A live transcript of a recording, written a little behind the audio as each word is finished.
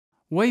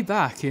Way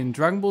back in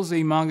Dragon Ball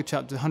Z manga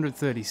chapter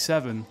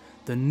 137,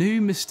 the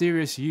new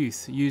mysterious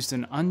youth used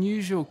an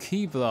unusual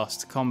ki blast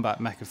to combat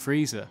Mecha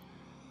Frieza.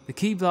 The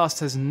ki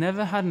blast has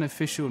never had an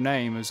official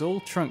name, as all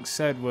Trunks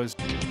said was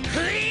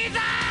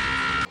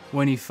Frieza!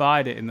 When he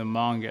fired it in the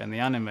manga and the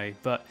anime,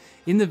 but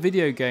in the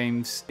video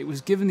games it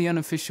was given the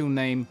unofficial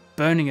name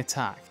Burning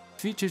Attack.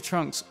 Future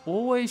Trunks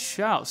always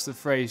shouts the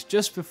phrase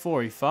just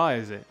before he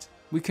fires it.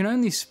 We can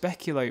only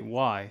speculate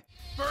why.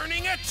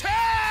 Burning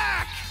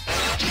Attack!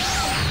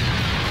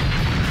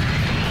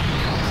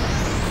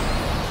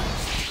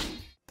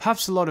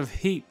 Perhaps a lot of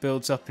heat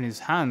builds up in his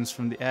hands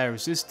from the air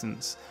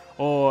resistance,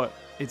 or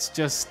it's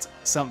just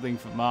something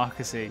for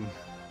marketing.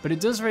 But it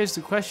does raise the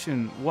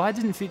question, why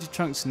didn't Future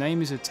Trunks name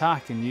his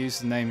attack and use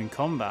the name in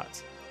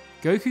combat?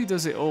 Goku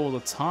does it all the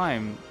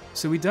time,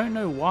 so we don't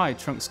know why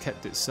Trunks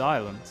kept it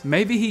silent.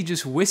 Maybe he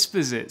just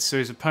whispers it so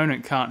his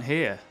opponent can't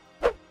hear.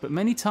 But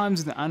many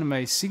times in the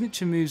anime,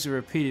 signature moves are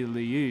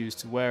repeatedly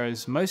used,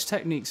 whereas most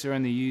techniques are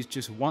only used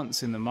just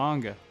once in the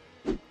manga.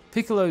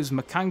 Piccolo's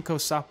Makanko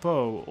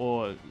Sappo,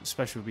 or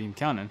Special Beam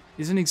Cannon,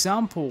 is an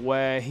example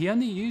where he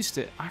only used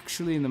it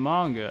actually in the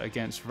manga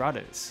against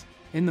Raditz.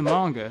 In the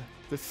manga,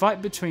 the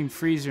fight between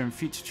Frieza and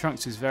Future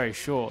Trunks is very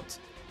short.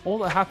 All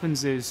that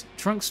happens is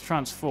Trunks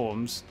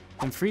transforms,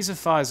 then Frieza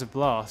fires a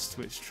blast,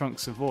 which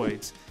Trunks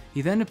avoids.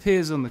 He then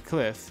appears on the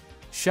cliff,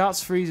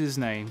 shouts Frieza's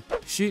name,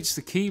 shoots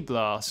the ki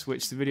blast,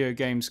 which the video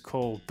games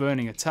call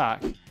Burning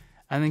Attack,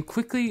 and then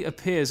quickly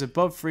appears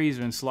above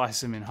Frieza and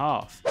slices him in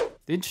half.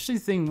 The interesting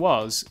thing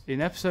was,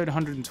 in episode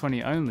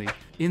 120 only,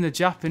 in the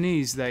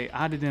Japanese they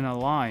added in a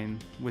line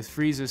with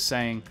Frieza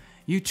saying,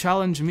 "You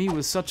challenge me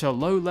with such a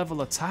low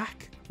level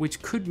attack?"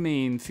 Which could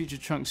mean Future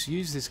Trunks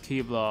used this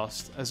ki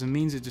blast as a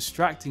means of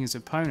distracting his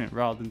opponent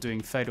rather than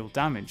doing fatal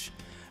damage.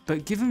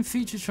 But given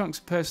Future Trunks'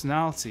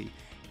 personality,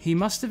 he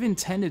must have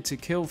intended to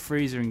kill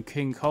Frieza and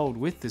King Cold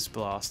with this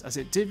blast, as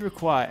it did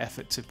require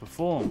effort to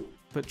perform.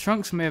 But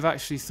Trunks may have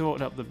actually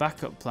thought up the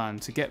backup plan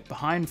to get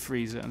behind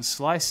Frieza and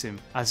slice him,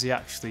 as he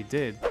actually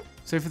did.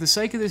 So for the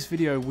sake of this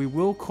video, we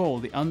will call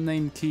the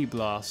unnamed ki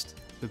blast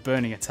the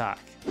Burning Attack.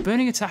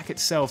 Burning Attack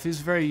itself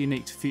is very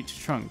unique to Future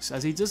Trunks,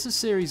 as he does a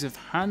series of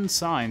hand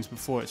signs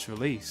before its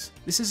release.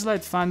 This has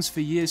led fans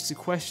for years to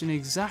question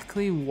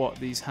exactly what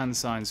these hand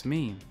signs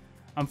mean.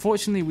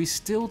 Unfortunately, we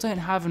still don't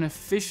have an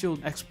official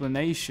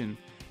explanation,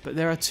 but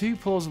there are two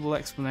plausible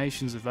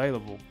explanations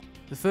available.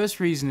 The first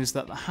reason is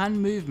that the hand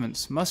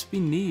movements must be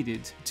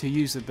needed to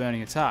use the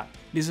Burning Attack.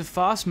 It is a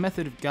fast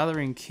method of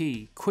gathering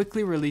ki,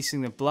 quickly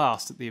releasing the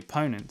blast at the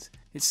opponent.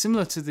 It's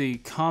similar to the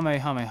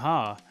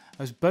Kamehameha,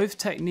 as both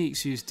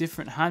techniques use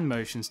different hand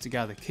motions to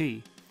gather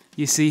ki.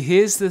 You see,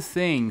 here's the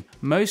thing,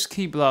 most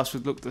ki blasts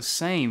would look the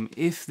same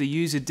if the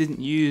user didn't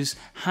use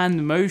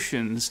hand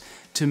motions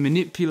to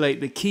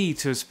manipulate the ki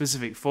to a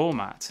specific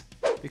format.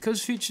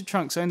 Because Future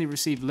Trunks only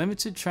received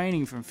limited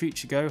training from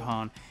Future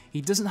Gohan,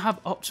 he doesn't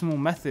have optimal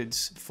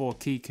methods for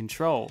ki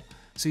control,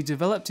 so he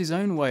developed his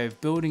own way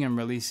of building and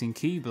releasing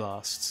ki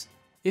blasts.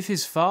 If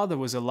his father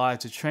was alive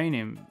to train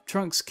him,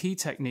 Trunks' ki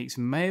techniques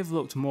may have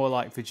looked more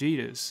like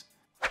Vegeta's.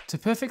 To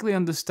perfectly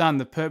understand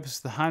the purpose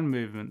of the hand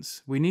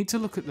movements, we need to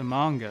look at the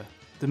manga.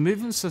 The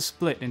movements are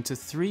split into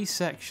 3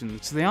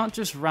 sections, so they aren't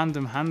just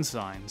random hand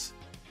signs.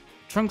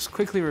 Trunks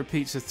quickly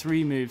repeats a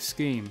 3-move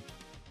scheme.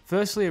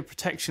 Firstly, a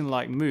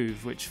protection-like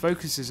move which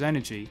focuses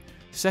energy,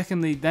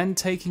 secondly then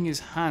taking his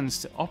hands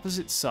to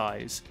opposite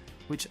sides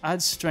which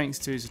adds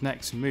strength to his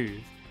next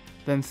move,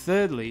 then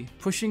thirdly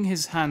pushing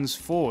his hands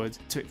forward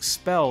to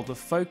expel the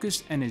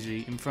focused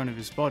energy in front of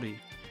his body.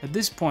 At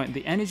this point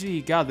the energy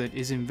he gathered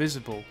is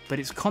invisible, but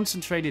it's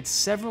concentrated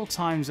several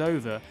times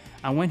over,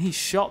 and when he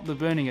shot the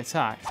Burning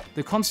Attack,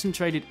 the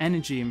concentrated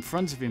energy in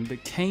front of him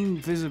became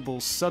visible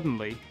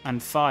suddenly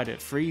and fired at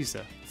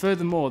Frieza.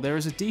 Furthermore, there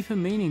is a deeper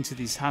meaning to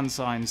these hand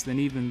signs than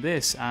even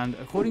this, and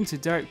according to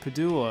Derek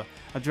Padula,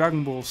 a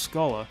Dragon Ball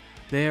scholar,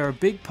 they are a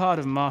big part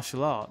of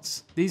martial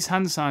arts. These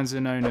hand signs are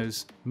known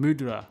as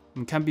mudra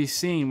and can be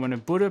seen when a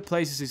Buddha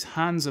places his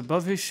hands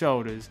above his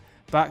shoulders,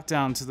 back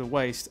down to the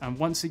waist and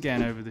once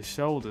again over the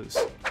shoulders.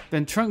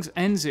 Then Trunks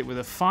ends it with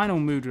a final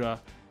mudra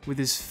with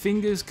his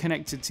fingers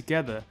connected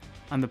together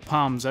and the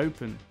palms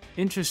open.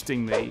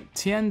 Interestingly,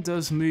 Tien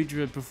does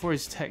mudra before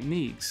his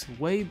techniques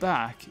way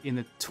back in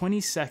the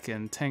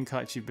 22nd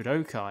Tenkaichi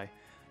Budokai,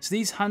 so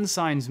these hand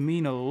signs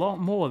mean a lot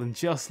more than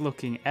just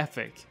looking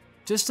epic.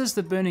 Just as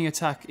the Burning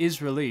Attack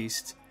is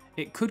released,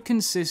 it could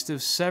consist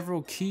of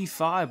several ki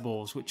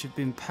fireballs which have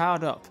been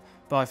powered up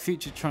by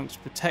Future Trunks'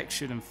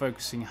 protection and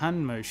focusing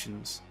hand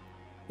motions.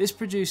 This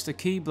produced a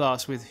ki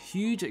blast with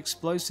huge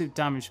explosive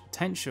damage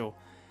potential,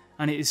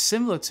 and it is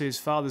similar to his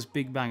father's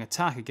Big Bang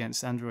attack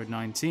against Android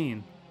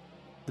 19.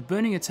 The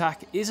Burning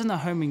Attack isn't a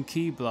homing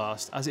ki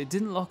blast, as it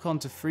didn't lock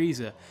onto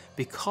Frieza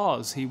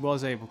because he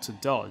was able to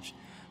dodge,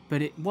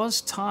 but it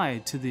was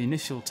tied to the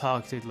initial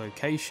targeted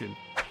location.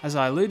 As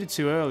I alluded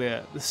to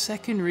earlier, the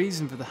second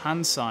reason for the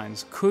hand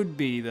signs could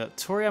be that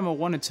Toriyama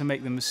wanted to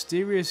make the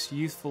mysterious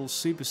youthful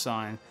Super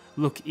Saiyan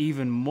look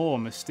even more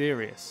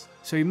mysterious.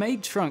 So he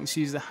made Trunks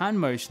use the hand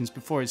motions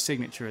before his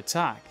signature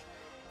attack.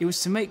 It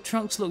was to make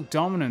Trunks look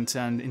dominant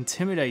and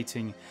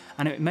intimidating,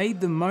 and it made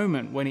the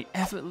moment when he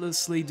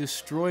effortlessly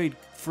destroyed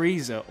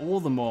Frieza all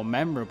the more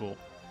memorable.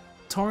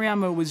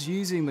 Toriyama was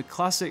using the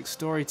classic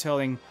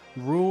storytelling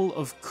rule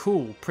of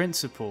cool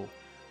principle.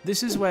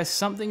 This is where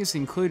something is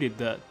included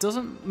that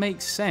doesn't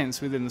make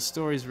sense within the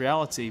story's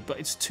reality,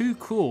 but it's too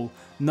cool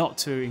not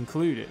to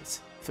include it.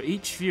 For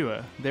each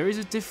viewer, there is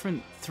a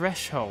different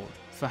threshold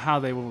for how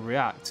they will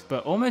react,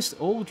 but almost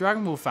all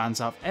Dragon Ball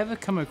fans I've ever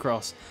come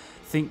across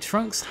think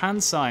Trunks'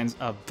 hand signs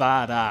are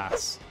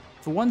badass.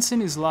 For once in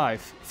his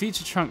life,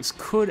 future Trunks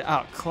could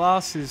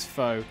outclass his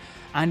foe,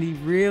 and he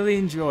really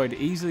enjoyed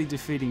easily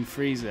defeating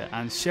Frieza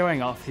and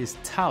showing off his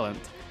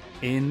talent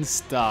in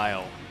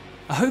style.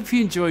 I hope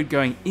you enjoyed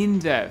going in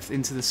depth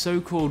into the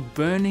so-called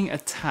burning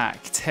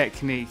attack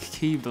technique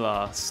Ki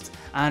Blast,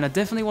 and I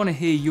definitely want to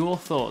hear your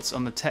thoughts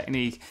on the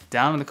technique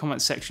down in the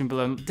comment section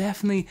below.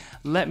 Definitely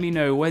let me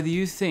know whether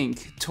you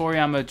think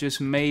Toriyama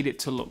just made it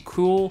to look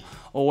cool,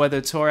 or whether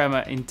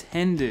Toriyama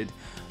intended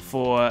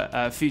for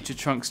future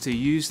Trunks to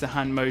use the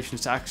hand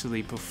motions to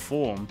actually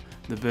perform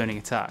the burning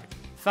attack.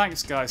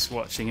 Thanks guys for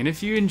watching, and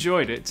if you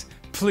enjoyed it,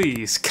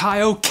 please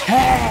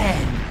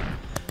Kaioshin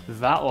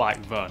that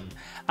like button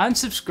and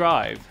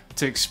subscribe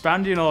to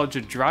expand your knowledge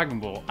of Dragon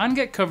Ball and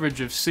get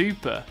coverage of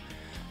Super.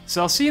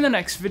 So I'll see you in the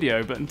next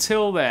video, but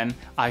until then,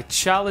 I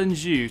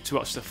challenge you to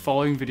watch the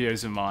following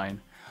videos of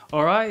mine.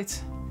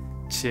 Alright?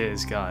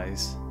 Cheers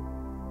guys.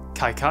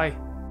 Kai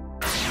Kai.